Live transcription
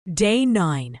Day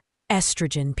 9.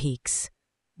 Estrogen peaks.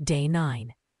 Day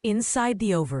 9. Inside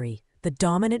the ovary, the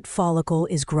dominant follicle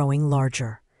is growing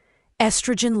larger.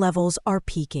 Estrogen levels are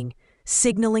peaking,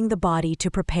 signaling the body to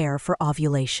prepare for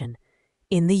ovulation.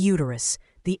 In the uterus,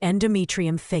 the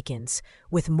endometrium thickens,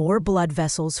 with more blood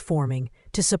vessels forming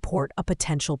to support a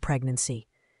potential pregnancy.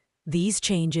 These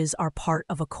changes are part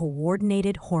of a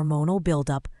coordinated hormonal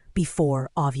buildup before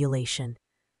ovulation.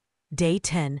 Day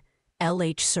 10.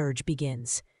 LH surge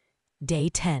begins. Day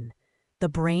 10. The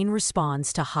brain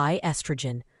responds to high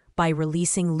estrogen by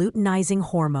releasing luteinizing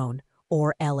hormone,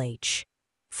 or LH,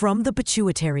 from the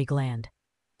pituitary gland.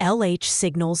 LH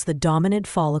signals the dominant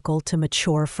follicle to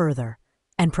mature further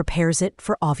and prepares it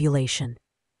for ovulation.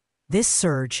 This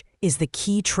surge is the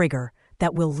key trigger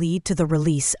that will lead to the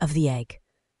release of the egg.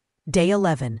 Day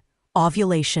 11.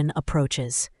 Ovulation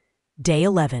approaches. Day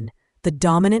 11. The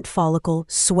dominant follicle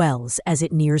swells as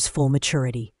it nears full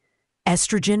maturity.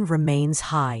 Estrogen remains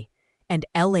high, and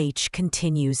LH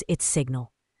continues its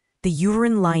signal. The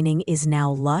uterine lining is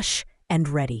now lush and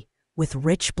ready, with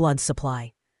rich blood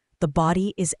supply. The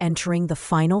body is entering the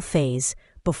final phase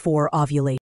before ovulation.